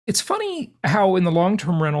It's funny how in the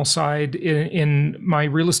long-term rental side in my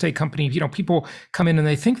real estate company, people come in and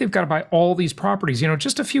they think they've got to buy all these properties.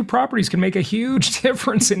 Just a few properties can make a huge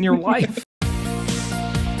difference in your life.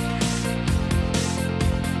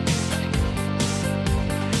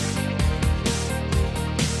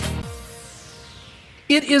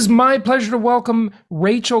 It is my pleasure to welcome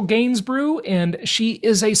Rachel Gainsbrugh, and she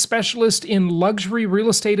is a specialist in luxury real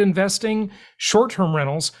estate investing, short-term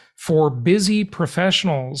rentals for busy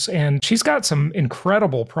professionals. And she's got some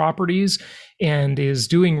incredible properties and is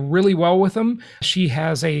doing really well with them. She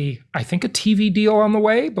has I think a TV deal on the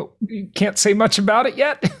way, but can't say much about it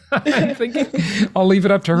yet. I'm thinking I'll leave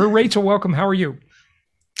it up to her. Rachel, welcome. How are you?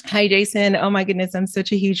 Hi, Jason. Oh my goodness, I'm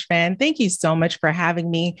such a huge fan. Thank you so much for having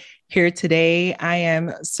me here today. I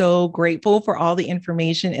am so grateful for all the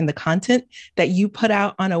information and the content that you put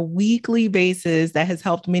out on a weekly basis that has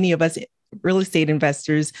helped many of us real estate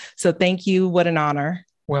investors. So thank you. What an honor.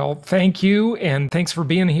 Well, thank you. And thanks for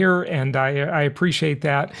being here. And I appreciate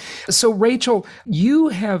that. So, Rachel, you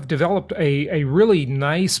have developed a really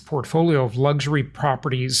nice portfolio of luxury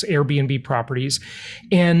properties, Airbnb properties,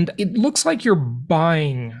 and it looks like you're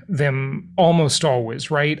buying them almost always,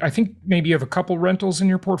 right? I think maybe you have a couple rentals in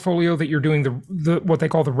your portfolio that you're doing the what they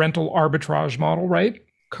call the rental arbitrage model, right?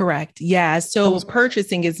 Correct. Yeah. So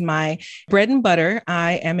purchasing is my bread and butter.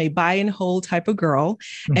 I am a buy and hold type of girl.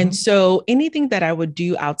 Mm-hmm. And so anything that I would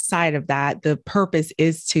do outside of that, the purpose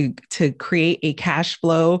is to create a cash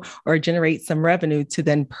flow or generate some revenue to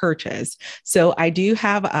then purchase. So I do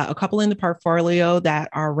have a couple in the portfolio that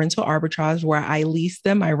are rental arbitrage where I lease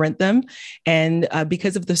them, I rent them. And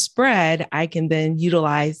because of the spread, I can then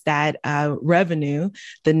utilize that revenue,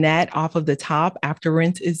 the net off of the top after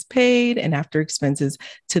rent is paid and after expenses,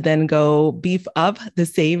 to then go beef up the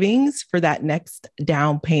savings for that next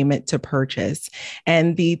down payment to purchase.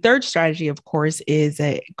 And the third strategy, of course, is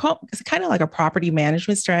it's kind of like a property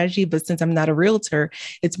management strategy, but since I'm not a realtor,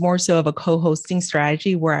 it's more so of a co-hosting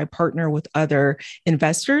strategy where I partner with other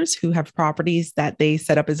investors who have properties that they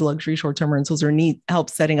set up as luxury short-term rentals or need help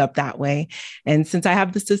setting up that way. And since I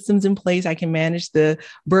have the systems in place, I can manage the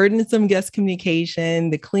burdensome guest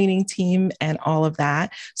communication, the cleaning team, and all of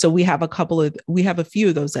that. So we have a few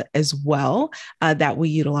of those as well that we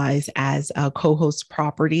utilize as co-host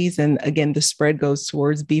properties. And again, the spread goes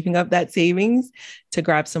towards beefing up that savings to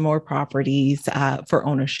grab some more properties for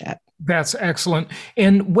ownership. That's excellent.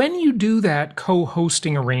 And when you do that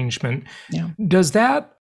co-hosting arrangement, does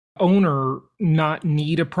that owner not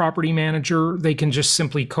need a property manager? They can just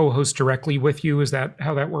simply co-host directly with you? Is that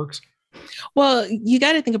how that works? Well, you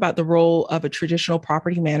got to think about the role of a traditional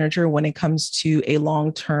property manager when it comes to a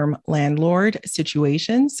long-term landlord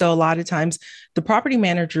situation. So a lot of times the property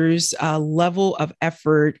manager's level of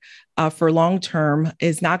effort for long-term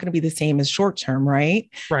is not going to be the same as short-term, right?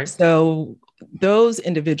 Right. So those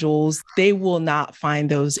individuals, they will not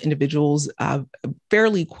find those individuals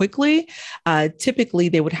fairly quickly. Typically,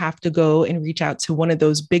 they would have to go and reach out to one of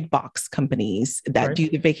those big box companies that do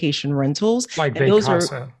the vacation rentals. Like and those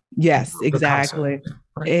Vacasa. Yes, exactly.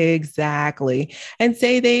 Right. Exactly. And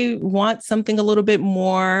say they want something a little bit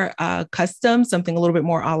more custom, something a little bit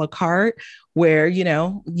more a la carte, where,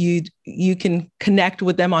 you can connect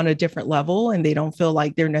with them on a different level and they don't feel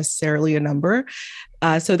like they're necessarily a number.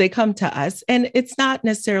 So they come to us, and it's not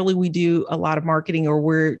necessarily we do a lot of marketing or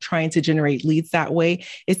we're trying to generate leads that way.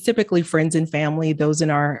 It's typically friends and family, those in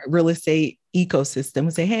our real estate ecosystem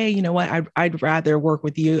who say, hey, you know what, I'd rather work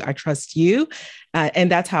with you. I trust you.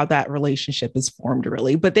 And that's how that relationship is formed,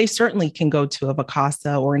 really. But they certainly can go to a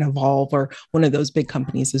Vacasa or an Evolve or one of those big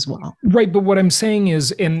companies as well. Right. But what I'm saying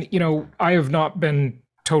is, and, I have not been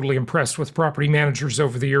totally impressed with property managers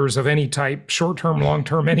over the years of any type, short-term,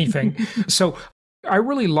 long-term, anything. So I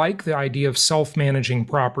really like the idea of self-managing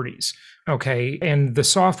properties. Okay. And the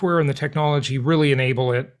software and the technology really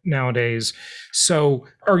enable it nowadays. So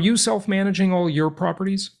are you self-managing all your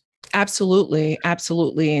properties? Absolutely.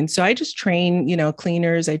 Absolutely. And so I just train,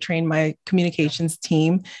 cleaners, I train my communications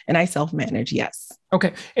team, and I self-manage. Yes.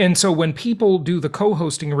 Okay. And so when people do the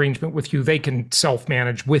co-hosting arrangement with you, they can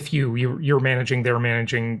self-manage with you. You're managing, they're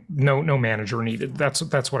managing, no manager needed.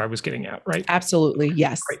 That's what I was getting at, right? Absolutely.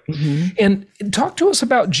 Yes. Right. Mm-hmm. And talk to us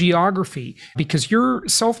about geography, because you're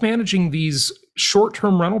self-managing these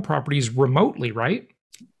short-term rental properties remotely, right?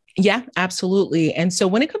 Yeah, absolutely. And so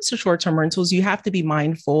when it comes to short-term rentals, you have to be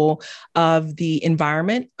mindful of the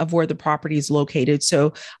environment of where the property is located.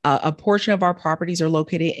 So a portion of our properties are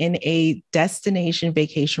located in a destination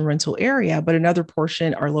vacation rental area, but another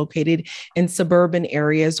portion are located in suburban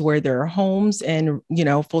areas where there are homes and,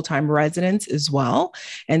 full-time residents as well.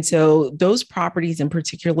 And so those properties in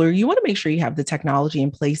particular, you want to make sure you have the technology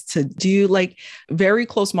in place to do like very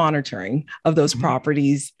close monitoring of those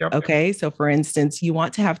properties. Yep. Okay. So for instance, you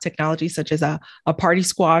want to have technology such as a party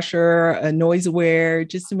squasher, a noise aware,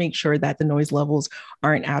 just to make sure that the noise levels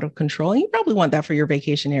aren't out of control. And you probably want that for your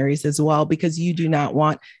vacation areas as well, because you do not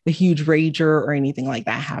want a huge rager or anything like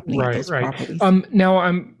that happening at those properties. Now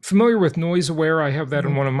I'm familiar with noise aware. I have that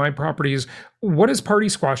in one of my properties. What is party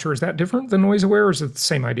squasher? Is that different than noise aware, or is it the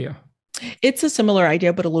same idea? It's a similar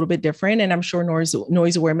idea, but a little bit different. And I'm sure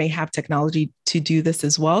Noise Aware may have technology to do this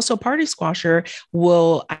as well. So Party Squasher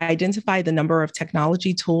will identify the number of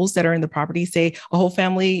technology tools that are in the property. Say a whole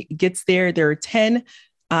family gets there. There are 10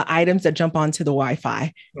 items that jump onto the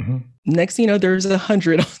Wi-Fi. Next, there's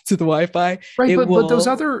 100 onto the Wi-Fi. Right, but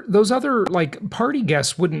those other like party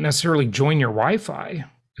guests wouldn't necessarily join your Wi-Fi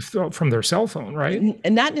from their cell phone, right?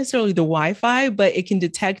 And not necessarily the Wi-Fi, but it can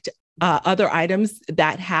detect other items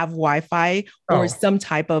that have Wi-Fi or some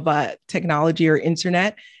type of technology or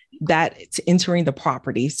internet that's entering the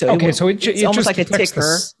property. So it's almost just like a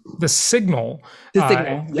ticker. The signal.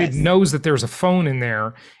 Yes. It knows that there's a phone in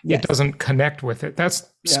there. Yes. It doesn't connect with it. That's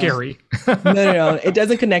scary. No. It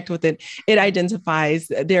doesn't connect with it. It identifies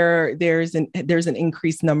there's an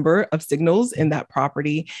increased number of signals in that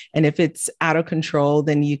property. And if it's out of control,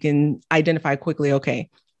 then you can identify quickly, okay,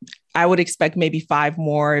 I would expect maybe 5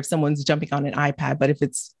 more if someone's jumping on an iPad, but if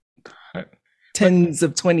it's tens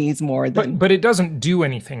of 20s more, then... But it doesn't do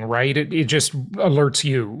anything, right? It just alerts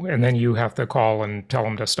you, and then you have to call and tell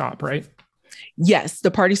them to stop, right? Yes,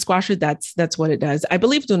 the party squasher, that's what it does. I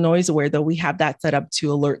believe the noise aware, though, we have that set up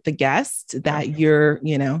to alert the guest that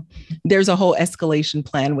there's a whole escalation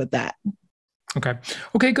plan with that.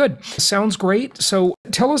 Okay, good. Sounds great. So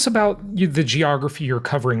tell us about the geography you're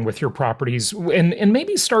covering with your properties, and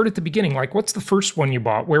maybe start at the beginning. Like, what's the first one you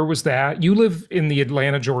bought? Where was that? You live in the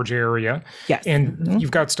Atlanta, Georgia area. Yes. And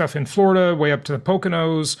you've got stuff in Florida, way up to the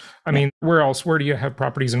Poconos. I mean, where else? Where do you have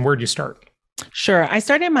properties, and where do you start? Sure. I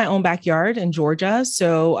started in my own backyard in Georgia.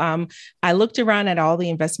 So I looked around at all the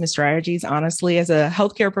investment strategies. Honestly, as a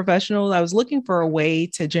healthcare professional, I was looking for a way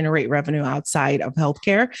to generate revenue outside of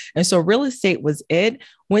healthcare. And so real estate was it.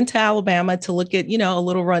 Went to Alabama to look at, a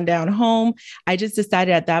little rundown home. I just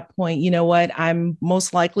decided at that point, you know what, I'm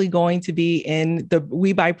most likely going to be in the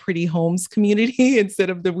We Buy Pretty Homes community instead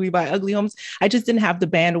of the We Buy Ugly Homes. I just didn't have the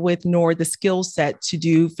bandwidth nor the skill set to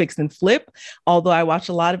do fix and flip, although I watched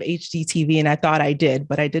a lot of HGTV and I thought I did,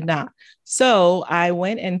 but I did not. So I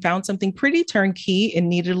went and found something pretty turnkey and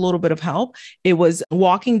needed a little bit of help. It was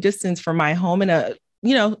walking distance from my home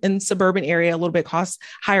in suburban area, a little bit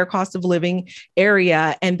higher cost of living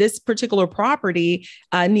area. And this particular property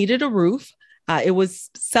needed a roof. It was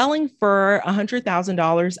selling for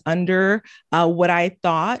 $100,000 under what I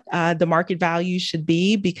thought the market value should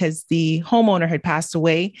be, because the homeowner had passed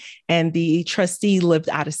away and the trustee lived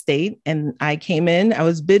out of state. And I came in, I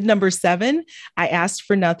was bid number 7. I asked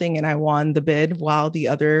for nothing and I won the bid, while the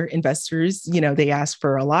other investors, they asked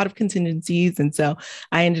for a lot of contingencies. And so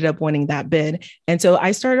I ended up winning that bid. And so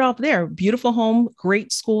I started off there. Beautiful home,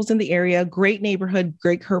 great schools in the area, great neighborhood,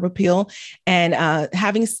 great curb appeal. And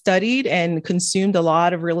having studied and consumed a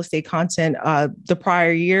lot of real estate content the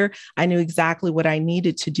prior year, I knew exactly what I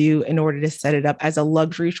needed to do in order to set it up as a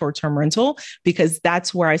luxury short-term rental, because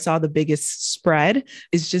that's where I saw the biggest spread,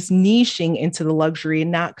 is just niching into the luxury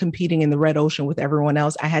and not competing in the red ocean with everyone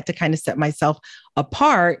else. I had to kind of set myself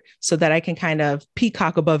apart so that I can kind of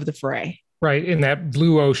peacock above the fray. Right. In that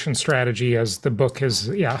blue ocean strategy, as the book is.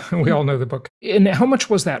 Yeah, we all know the book. And how much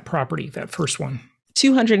was that property, that first one?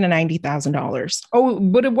 $290,000. Oh,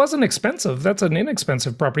 but it wasn't expensive. That's an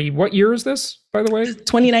inexpensive property. What year is this, by the way?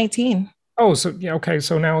 2019. Oh, so yeah, okay.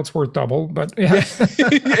 So now it's worth double, but yeah.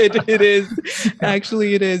 it is.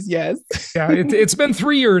 Actually, it is. Yes. Yeah. It's been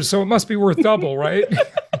 3 years, so it must be worth double, right?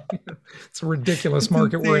 It's a ridiculous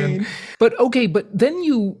market we're in. But okay, but then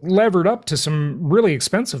you levered up to some really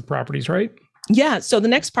expensive properties, right? Yeah. So the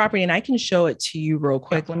next property, and I can show it to you real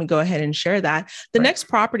quick. Let me go ahead and share that. The next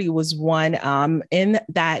property was one in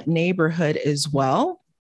that neighborhood as well.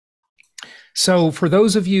 So for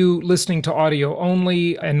those of you listening to audio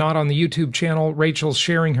only and not on the YouTube channel, Rachel's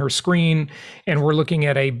sharing her screen, and we're looking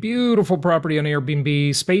at a beautiful property on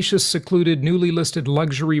Airbnb, spacious, secluded, newly listed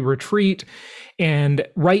luxury retreat. And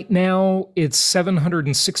right now it's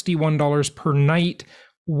 $761 per night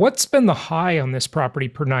What's been the high on this property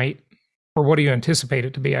per night? Or what do you anticipate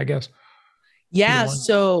it to be, I guess? Yeah,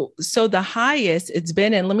 so the highest it's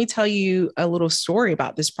been, and let me tell you a little story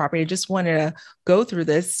about this property. I just wanted to go through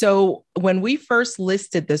this. So when we first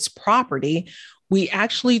listed this property, we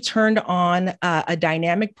actually turned on a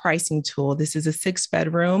dynamic pricing tool. This is a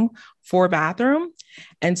 6-bedroom, 4-bathroom.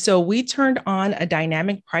 And so we turned on a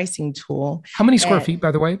dynamic pricing tool. How many square feet,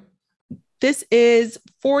 by the way? This is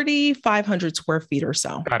 4,500 square feet or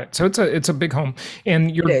so. Got it. So it's a big home.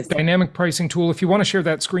 And your dynamic pricing tool, if you want to share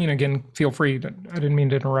that screen again, feel free. I didn't mean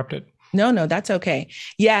to interrupt it. No, that's okay.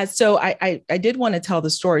 Yeah. So I did want to tell the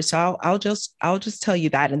story. So I'll just tell you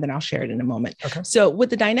that, and then I'll share it in a moment. Okay. So with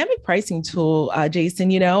the dynamic pricing tool,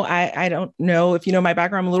 Jason, I don't know if you know my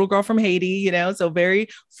background. I'm a little girl from Haiti, so very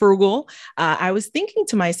frugal. I was thinking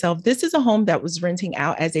to myself, this is a home that was renting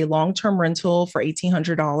out as a long-term rental for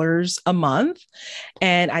 $1,800 a month.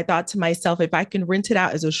 And I thought to myself, if I can rent it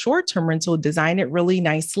out as a short-term rental, design it really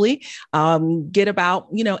nicely, get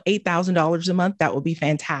about, $8,000 a month, that would be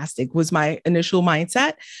fantastic, was my initial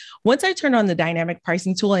mindset. Once I turned on the dynamic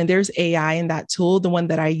pricing tool, and there's AI in that tool, the one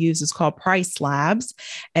that I use is called Price Labs.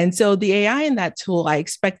 And so the AI in that tool, I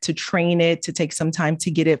expect to train it to take some time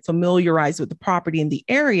to get it familiarized with the property in the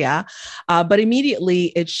area. But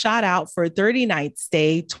immediately it shot out for a 30-night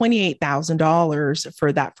stay, $28,000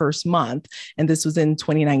 for that first month. And this was in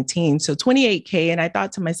 2019. So $28K. And I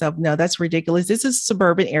thought to myself, no, that's ridiculous. This is a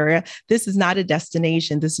suburban area. This is not a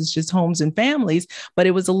destination. This is just homes and families, but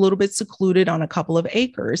it was a little bit secluded on a couple of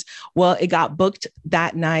acres. Well, it got booked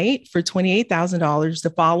that night for $28,000. The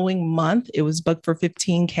following month, it was booked for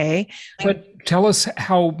 $15K. But tell us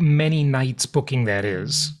how many nights booking that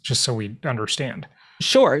is, just so we understand.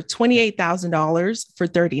 Sure. $28,000 for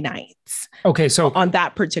 30 nights. Okay. So on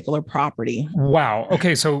that particular property. Wow.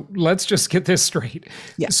 Okay. So let's just get this straight.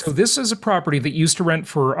 Yes. So this is a property that used to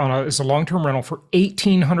rent as a long-term rental for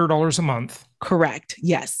 $1,800 a month. Correct.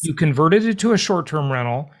 Yes. You converted it to a short-term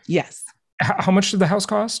rental. Yes. How much did the house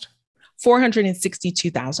cost?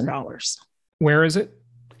 $462,000. Where is it?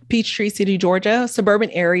 Peachtree City, Georgia, suburban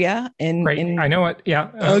area. Right. I know it. Yeah.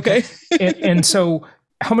 Okay. and so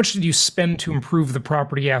how much did you spend to improve the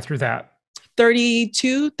property after that?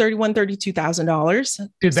 $32,000.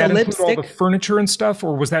 Did that include all the furniture and stuff,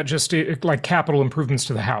 or was that just like capital improvements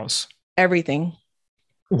to the house? Everything.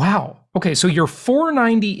 Wow. Okay. So you're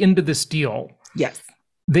 $490 into this deal. Yes.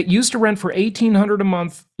 That used to rent for $1,800 a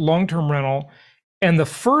month long-term rental. And the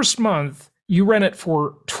first month you rent it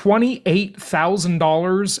for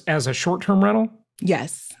 $28,000 as a short-term rental?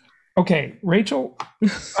 Yes. Okay, Rachel,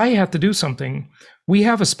 I have to do something. We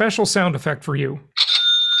have a special sound effect for you.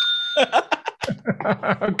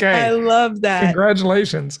 Okay. I love that.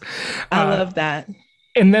 Congratulations. I love that.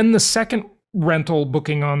 And then the second rental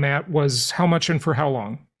booking on that was how much and for how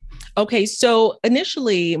long? Okay, so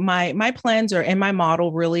initially my plans and my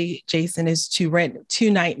model really, Jason, is to rent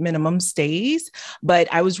 2-night minimum stays, but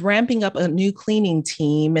I was ramping up a new cleaning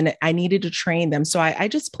team and I needed to train them. So I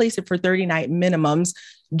just placed it for 30-night minimums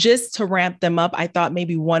just to ramp them up. I thought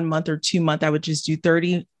maybe 1 month or 2 months, I would just do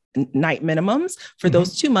 30-night minimums for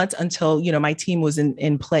those 2 months until, my team was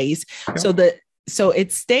in place. Okay. So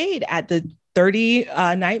it stayed at the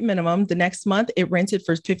 30-night minimum. The next month it rented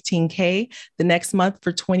for $15K, the next month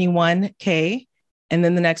for $21K, and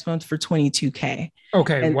then the next month for $22K.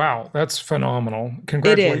 Okay. And wow. That's phenomenal.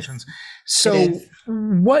 Congratulations. So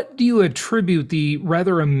what do you attribute the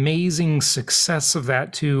rather amazing success of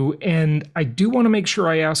that to? And I do want to make sure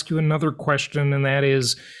I ask you another question, and that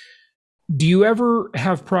is, do you ever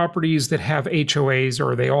have properties that have HOAs,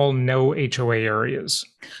 or are they all no HOA areas?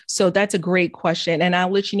 So that's a great question. And I'll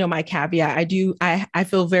let you know my caveat. I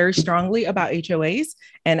feel very strongly about HOAs,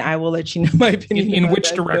 and I will let you know my opinion. In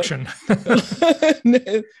which direction?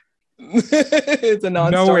 It's a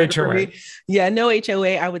non-starter. No HOA. Yeah, no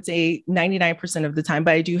HOA, I would say 99% of the time,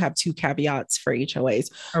 but I do have 2 caveats for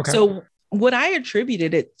HOAs. Okay. So what I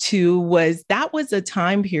attributed it to was that was a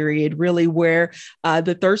time period really where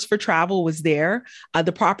the thirst for travel was there.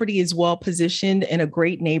 The property is well positioned in a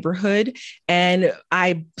great neighborhood. And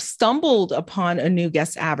I stumbled upon a new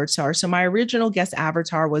guest avatar. So my original guest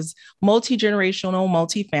avatar was multi-generational,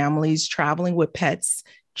 multi-families traveling with pets,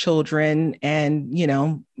 children, and,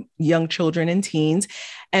 young children and teens.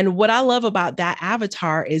 And what I love about that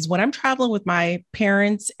avatar is when I'm traveling with my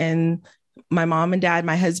parents and my mom and dad,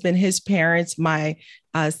 my husband, his parents, my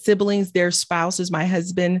siblings, their spouses, my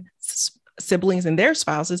husband's siblings and their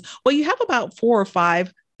spouses. Well, you have about 4 or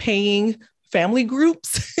 5 paying family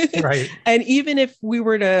groups. Right. And even if we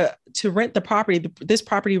were to rent the property, this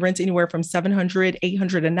property rents anywhere from $700,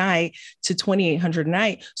 $800 a night to $2,800 a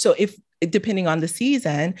night. So if depending on the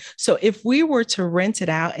season. So if we were to rent it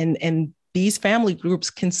out and these family groups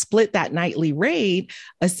can split that nightly rate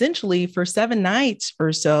essentially for 7 nights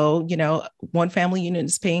or so, one family unit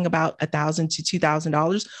is paying about $1,000 to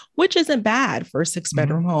 $2,000, which isn't bad for a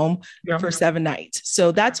 6-bedroom home for 7 nights.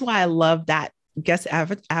 So that's why I love that guest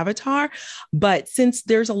avatar. But since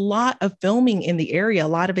there's a lot of filming in the area, a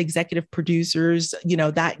lot of executive producers,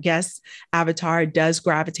 that guest avatar does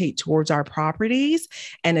gravitate towards our properties.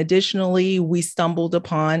 And additionally, we stumbled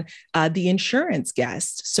upon the insurance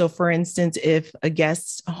guest. So for instance, if a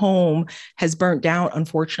guest's home has burnt down,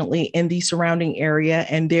 unfortunately, in the surrounding area,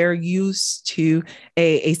 and they're used to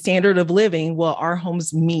a standard of living, well, our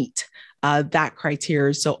homes meet that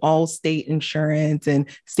criteria. So all state insurance and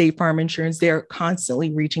State Farm insurance, they're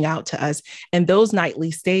constantly reaching out to us. And those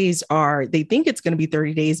nightly stays they think it's going to be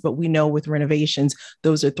 30 days, but we know with renovations,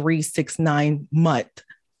 those are 3, 6, 9 month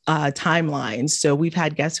timelines. So we've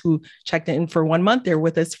had guests who checked in for 1 month. They're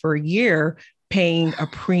with us for a year, paying a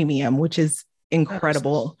premium, which is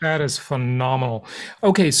incredible. That is phenomenal.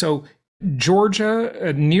 Okay. So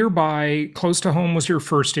Georgia, nearby, close to home was your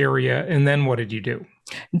first area. And then what did you do?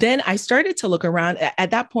 Then I started to look around.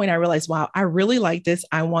 At that point, I realized, wow, I really like this.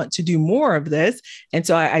 I want to do more of this. And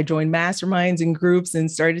so I joined masterminds and groups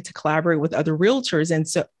and started to collaborate with other realtors. And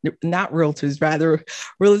so not realtors, rather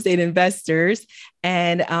real estate investors.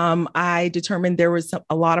 And I determined there was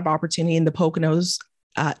a lot of opportunity in the Poconos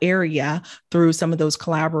area through some of those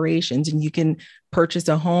collaborations. And you can purchase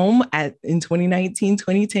a home in 2019,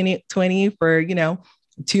 2020 for,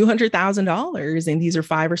 $200,000. And these are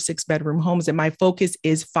 5 or 6 bedroom homes. And my focus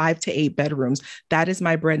is 5 to 8 bedrooms. That is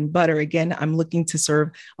my bread and butter. Again, I'm looking to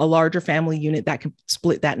serve a larger family unit that can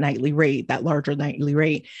split that larger nightly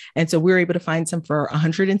rate. And so we were able to find some for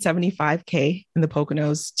 $175K in the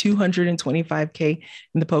Poconos, $225K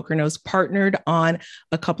in the Poconos, partnered on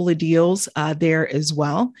a couple of deals there as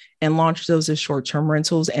well, and launched those as short-term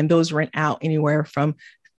rentals. And those rent out anywhere from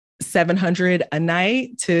 $700 a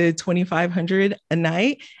night to $2,500 a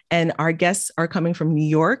night. And our guests are coming from New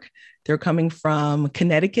York. They're coming from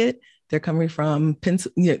Connecticut. They're coming from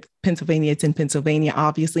Pennsylvania. It's in Pennsylvania,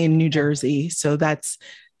 obviously, in New Jersey. So that's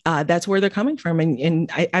where they're coming from.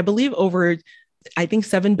 And I believe I think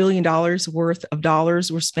 $7 billion worth of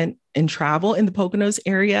dollars were spent in travel in the Poconos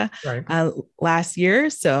area last year.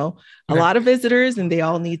 So a lot of visitors, and they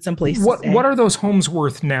all need some place to stay. What are those homes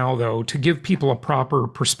worth now, though, to give people a proper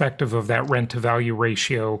perspective of that rent to value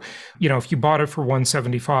ratio? If you bought it for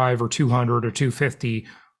 175 or 200 or 250,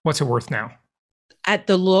 what's it worth now? At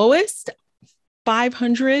the lowest,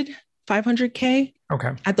 500K.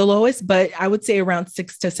 Okay. At the lowest, but I would say around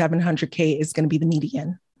 600 to 700K is going to be the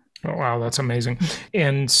median. Oh, wow, that's amazing.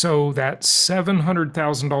 And so that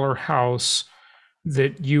 $700,000 house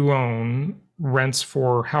that you own rents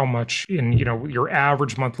for how much in, your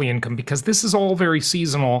average monthly income? Because this is all very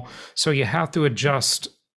seasonal, so you have to adjust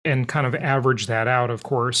and kind of average that out, of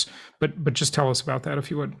course. But just tell us about that,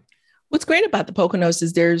 if you would. What's great about the Poconos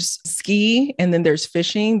is there's ski, and then there's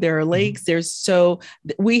fishing, there are lakes,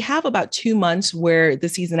 we have about 2 months where the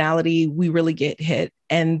seasonality, we really get hit.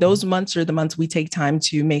 And those months are the months we take time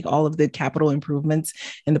to make all of the capital improvements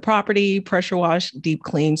in the property, pressure wash, deep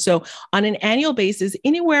clean. So on an annual basis,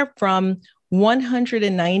 anywhere from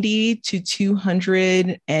 190 to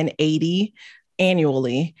 280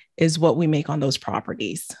 annually is what we make on those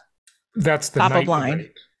properties. That's the top of line.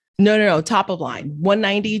 Rate. No, top of line,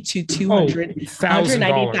 190 to 200,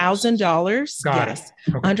 $190,000. Yes,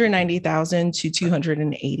 okay. 190,000 to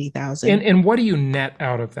 280,000. And what do you net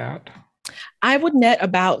out of that? I would net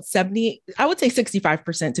about 70, I would say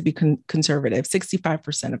 65% to be conservative.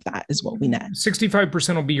 65% of that is what we net.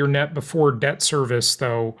 65% will be your net before debt service,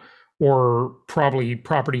 though, or probably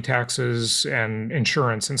property taxes and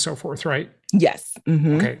insurance and so forth, right? Yes.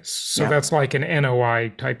 Mm-hmm. Okay. So that's like an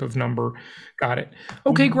NOI type of number. Got it.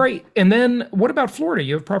 Okay, great. And then what about Florida?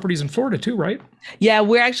 You have properties in Florida too, right? Yeah,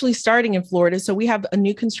 we're actually starting in Florida. So we have a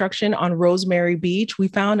new construction on Rosemary Beach. We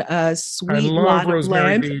found a sweet lot of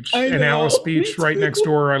land. Beach and Alice Beach right next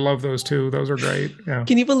door. I love those too. Those are great. Yeah.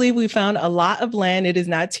 Can you believe we found a lot of land? It is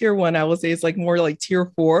not tier 1. I will say it's like more like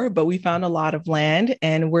tier 4, but we found a lot of land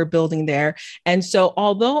and we're building there. And so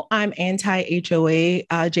although I'm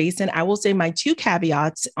anti-HOA, Jason, I will say my 2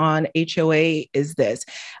 caveats on HOA is this.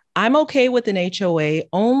 I'm okay with an HOA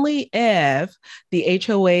only if the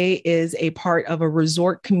HOA is a part of a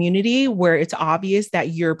resort community where it's obvious that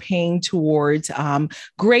you're paying towards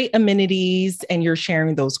great amenities and you're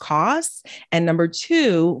sharing those costs. And number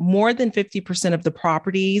two, more than 50% of the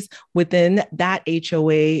properties within that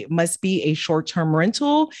HOA must be a short-term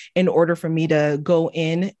rental in order for me to go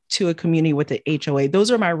in to a community with the HOA.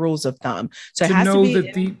 Those are my rules of thumb. So it has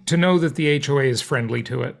to be to know that the HOA is friendly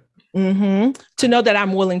to it. To know that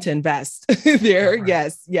I'm willing to invest there. Right.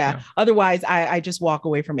 Yes. Yeah. Otherwise, I just walk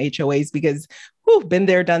away from HOAs because been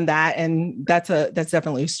there, done that. And that's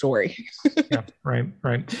definitely a story. Yeah. Right.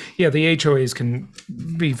 Yeah. The HOAs can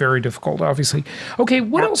be very difficult, obviously. Okay.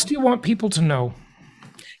 What else do you want people to know?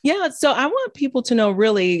 Yeah. So I want people to know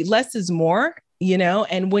really less is more.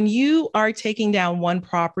 And when you are taking down one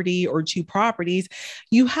property or two properties,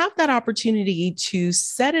 you have that opportunity to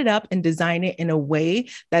set it up and design it in a way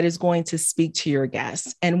that is going to speak to your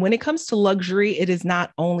guests. And when it comes to luxury, it is not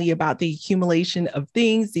only about the accumulation of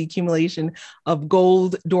things, the accumulation of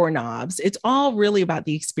gold doorknobs. It's all really about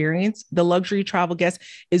the experience. The luxury travel guest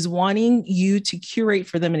is wanting you to curate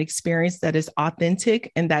for them an experience that is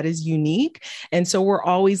authentic and that is unique. And so we're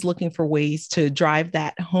always looking for ways to drive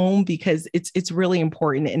that home because it's really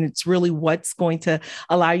important. And it's really what's going to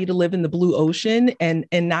allow you to live in the blue ocean and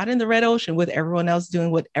not in the red ocean with everyone else doing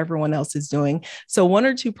what everyone else is doing. So one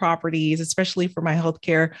or two properties, especially for my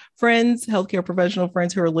healthcare friends, healthcare professional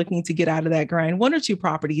friends who are looking to get out of that grind, one or two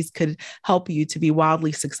properties could help you to be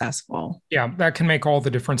wildly successful. Yeah, that can make all the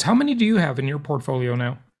difference. How many do you have in your portfolio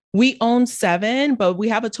now? We own 7, but we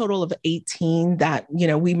have a total of 18 that,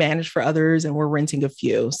 we manage for others and we're renting a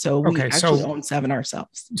few. So we actually own 7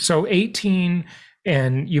 ourselves. So 18,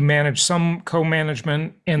 and you manage some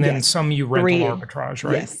co-management and then some you rental arbitrage,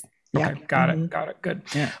 right? Yes. Okay, got it. Good.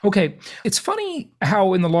 Yeah. Okay. It's funny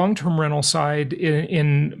how in the long-term rental side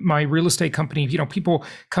in my real estate company, people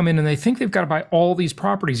come in and they think they've got to buy all these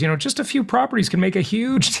properties. Just a few properties can make a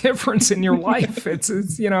huge difference in your life. It's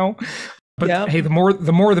But hey, the more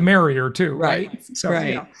the merrier too, right? So,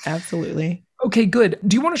 right. Absolutely. Okay, good.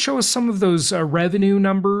 Do you want to show us some of those revenue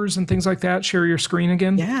numbers and things like that? Share your screen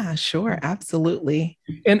again. Yeah, sure. Absolutely.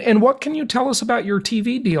 And what can you tell us about your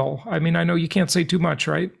TV deal? I mean, I know you can't say too much,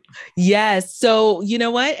 right? Yes. So you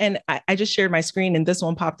know what? And I just shared my screen and this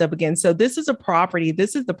one popped up again. So this is a property.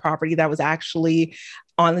 This is the property that was actually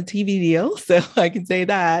on the TV deal. So I can say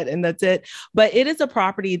that, and that's it. But it is a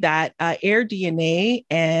property that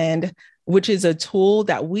AirDNA which is a tool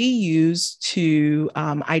that we use to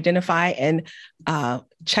identify and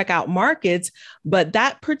check out markets. But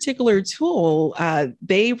that particular tool,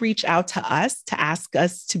 they reach out to us to ask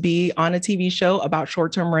us to be on a TV show about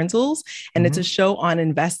short-term rentals. And it's a show on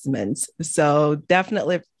investments. So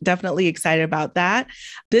definitely excited about that.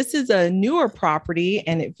 This is a newer property.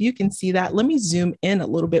 And if you can see that, let me zoom in a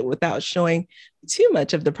little bit without showing too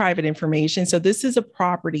much of the private information. So this is a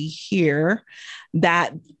property here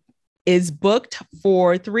that is booked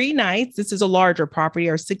for 3 nights. This is a larger property,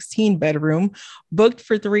 our 16 bedroom, booked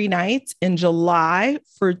for 3 nights in July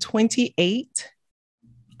for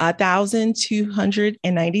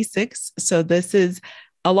 $28,296. So this is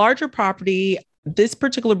a larger property. This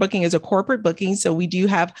particular booking is a corporate booking. So we do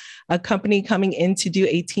have a company coming in to do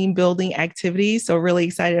a team building activity. So really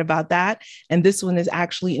excited about that. And this one is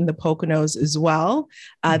actually in the Poconos as well.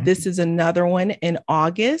 This is another one in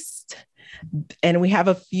August. And we have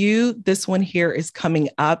a few. This one here is coming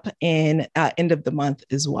up in end of the month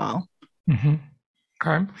as well.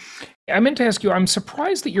 Okay. I meant to ask you, I'm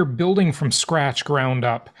surprised that you're building from scratch, ground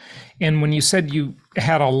up. And when you said you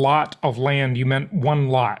had a lot of land, you meant one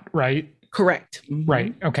lot, right? Correct.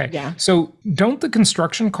 Right. Okay. Yeah. So don't the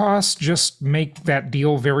construction costs just make that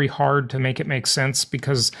deal very hard to make it make sense?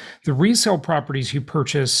 Because the resale properties you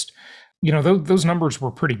purchased, those numbers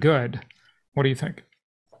were pretty good. What do you think?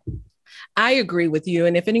 I agree with you.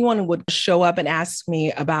 And if anyone would show up and ask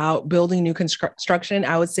me about building new construction,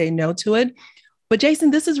 I would say no to it. But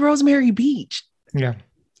Jason, this is Rosemary Beach. Yeah.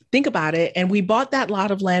 Think about it. And we bought that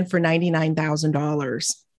lot of land for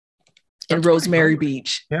 $99,000 in Rosemary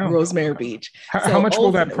Beach. Yeah. Rosemary Beach. How much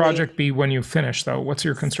will that project be when you finish, though? What's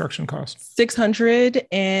your construction cost?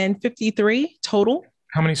 653 total.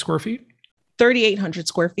 How many square feet? 3,800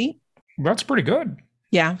 square feet. That's pretty good.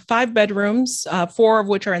 Yeah, 5 bedrooms, 4 of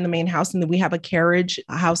which are in the main house. And then we have a carriage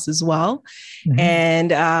house as well.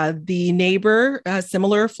 And the neighbor,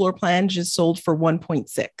 similar floor plan, just sold for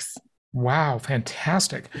 1.6. Wow,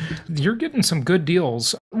 fantastic. You're getting some good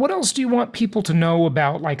deals. What else do you want people to know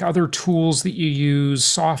about, like other tools that you use,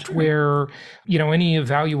 software, any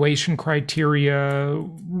evaluation criteria,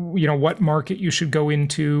 what market you should go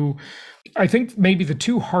into? I think maybe the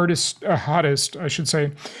two hottest, I should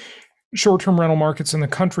say, short-term rental markets in the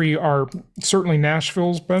country are certainly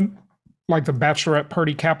Nashville's been like the bachelorette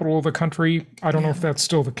party capital of the country. I don't know if that's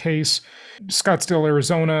still the case. Scottsdale,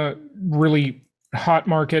 Arizona, really hot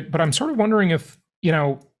market, but I'm sort of wondering if,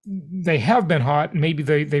 they have been hot. Maybe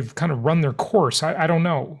they've kind of run their course. I don't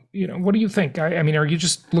know. What do you think? I mean, are you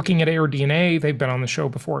just looking at AirDNA? They've been on the show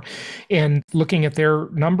before, and looking at their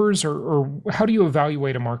numbers, or how do you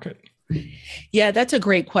evaluate a market? Yeah, that's a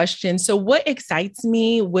great question. So what excites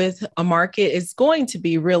me with a market is going to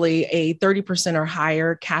be really a 30% or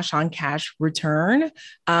higher cash on cash return.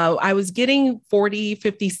 I was getting 40,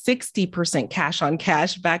 50, 60% cash on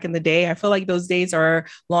cash back in the day. I feel like those days are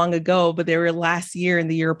long ago, but they were last year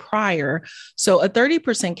and the year prior. So a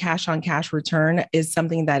 30% cash on cash return is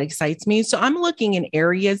something that excites me. So I'm looking in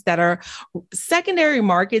areas that are secondary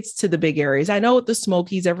markets to the big areas. I know with the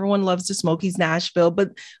Smokies, everyone loves the Smokies, Nashville,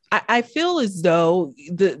 but I feel as though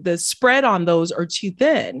the spread on those are too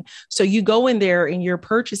thin. So you go in there and you're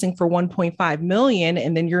purchasing for 1.5 million,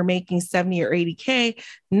 and then you're making 70 or 80K,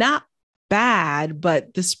 not bad,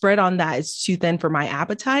 but the spread on that is too thin for my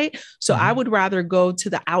appetite. So I would rather go to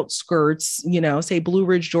the outskirts, say Blue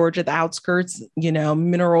Ridge, Georgia, the outskirts,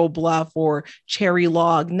 Mineral Bluff or Cherry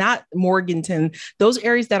Log, not Morganton, those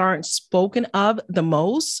areas that aren't spoken of the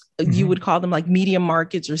most. You would call them like medium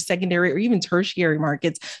markets or secondary or even tertiary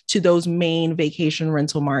markets to those main vacation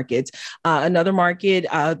rental markets. Another market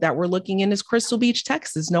that we're looking in is Crystal Beach,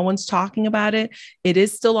 Texas. No one's talking about it. It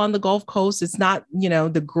is still on the Gulf Coast. It's not,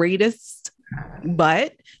 the greatest,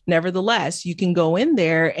 but nevertheless, you can go in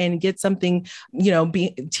there and get something,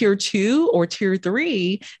 tier 2 or tier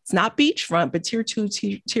 3. It's not beachfront, but tier 2,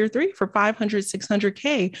 tier 3 for 500,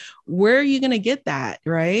 600K. Where are you going to get that?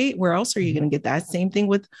 Right? Where else are you going to get that? Same thing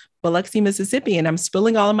with Biloxi, Mississippi, and I'm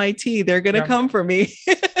spilling all of my tea. They're going to come for me.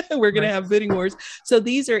 We're going to have bidding wars. So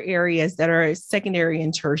these are areas that are secondary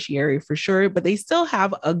and tertiary for sure, but they still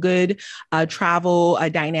have a good travel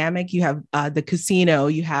dynamic. You have the casino,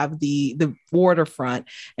 you have the waterfront,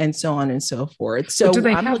 and so on and so forth. So but do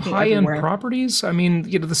they have high-end properties? I mean,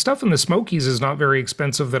 the stuff in the Smokies is not very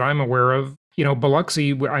expensive that I'm aware of.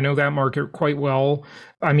 Biloxi, I know that market quite well.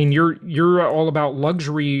 I mean, you're all about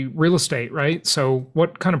luxury real estate, right? So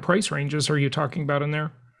what kind of price ranges are you talking about in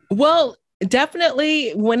there? Well, definitely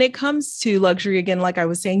when it comes to luxury, again, like I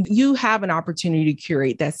was saying, you have an opportunity to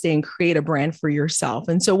curate that stay and create a brand for yourself.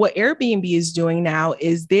 And so what Airbnb is doing now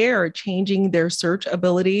is they're changing their search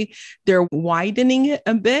ability. They're widening it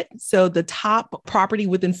a bit. So the top property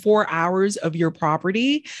within 4 hours of your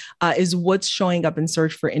property is what's showing up in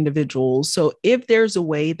search for individuals. So if there's a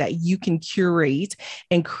way that you can curate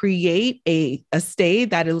and create a stay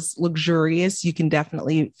that is luxurious, you can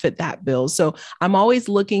definitely fit that bill. So I'm always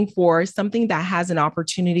looking for something that has an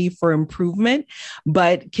opportunity for improvement,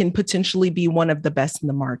 but can potentially be one of the best in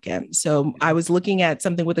the market. So I was looking at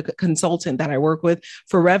something with a consultant that I work with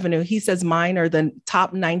for revenue. He says mine are the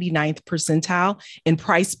top 99th percentile in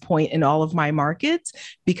price point in all of my markets,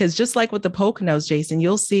 because just like with the Poconos, Jason,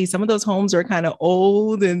 you'll see some of those homes are kind of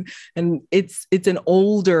old and it's an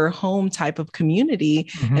older home type of community.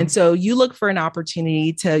 And so you look for an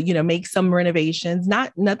opportunity to, make some renovations,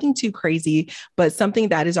 nothing too crazy, but something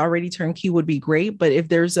that is already turnkey would be great. But if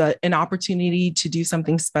there's an opportunity to do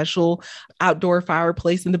something special, outdoor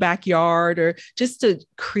fireplace in the backyard, or just to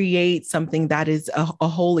create something that is a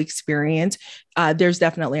whole experience, there's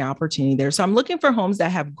definitely opportunity there. So I'm looking for homes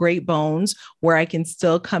that have great bones where I can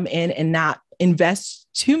still come in and not invest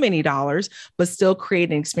too many dollars, but still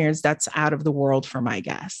create an experience that's out of the world for my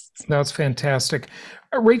guests. That's fantastic.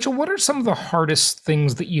 Rachel, what are some of the hardest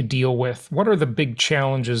things that you deal with? What are the big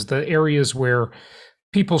challenges, the areas where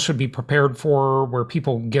people should be prepared for, where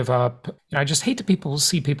people give up? I just hate to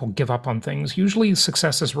see people give up on things. Usually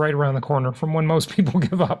success is right around the corner from when most people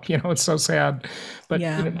give up. It's so sad. But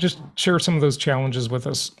just share some of those challenges with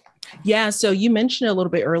us. Yeah. So you mentioned a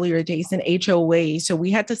little bit earlier, Jason, HOA. So we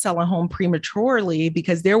had to sell a home prematurely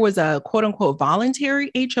because there was a quote unquote voluntary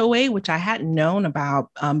HOA, which I hadn't known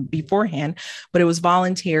about beforehand, but it was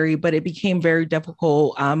voluntary, but it became very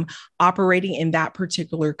difficult operating in that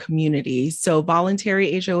particular community. So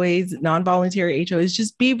voluntary HOAs, non-voluntary HOAs,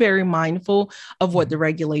 just be very mindful of what the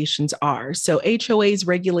regulations are. So HOAs,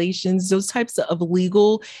 regulations, those types of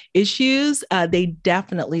legal issues, they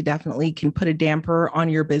definitely can put a damper on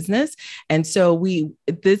your business. And so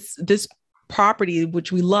this property,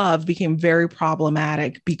 which we love, became very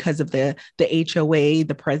problematic because of the HOA,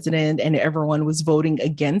 the president, and everyone was voting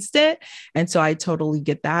against it. And so I totally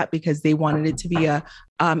get that, because they wanted it to be an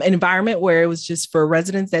environment where it was just for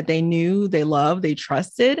residents that they knew, they loved, they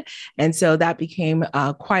trusted. And so that became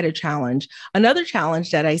quite a challenge. Another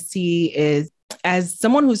challenge that I see is, as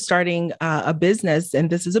someone who's starting a business, and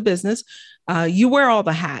this is a business, you wear all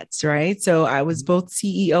the hats, right? So I was both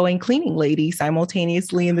CEO and cleaning lady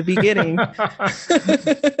simultaneously in the beginning.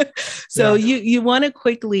 So you want to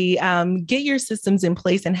quickly get your systems in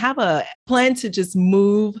place and have a plan to just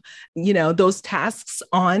move, those tasks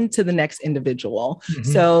on to the next individual.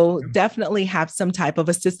 So definitely have some type of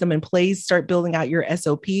a system in place, start building out your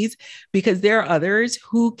SOPs, because there are others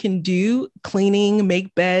who can do cleaning,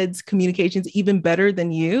 make beds, communications even better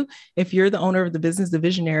than you. If you're the owner of the business, the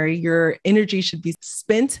visionary, your energy should be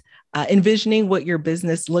spent envisioning what your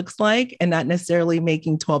business looks like, and not necessarily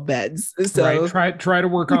making 12 beds. So try to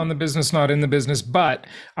work on the business, not in the business. But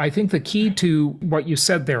I think the key to what you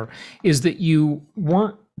said there is that you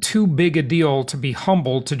weren't too big a deal to be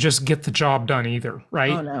humble to just get the job done either,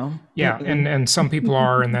 right? Oh no. Yeah. And some people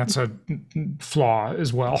are, and that's a flaw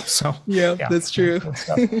as well. So yeah, that's true.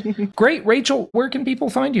 Great. Rachel, where can people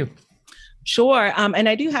find you? Sure. And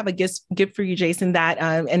I do have a gift for you, Jason, that,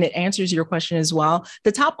 and it answers your question as well.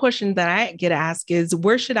 The top question that I get asked is,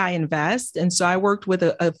 where should I invest? And so I worked with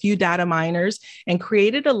a few data miners and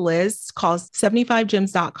created a list called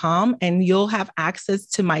 75gems.com, and you'll have access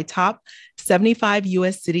to my top 75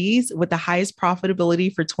 US cities with the highest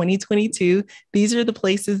profitability for 2022. These are the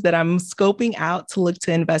places that I'm scoping out to look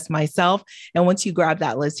to invest myself. And once you grab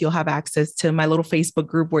that list, you'll have access to my little Facebook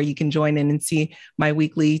group where you can join in and see my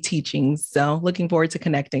weekly teachings. So looking forward to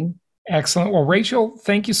connecting. Excellent. Well, Rachel,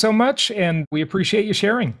 thank you so much. And we appreciate you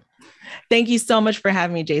sharing. Thank you so much for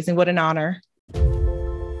having me, Jason. What an honor.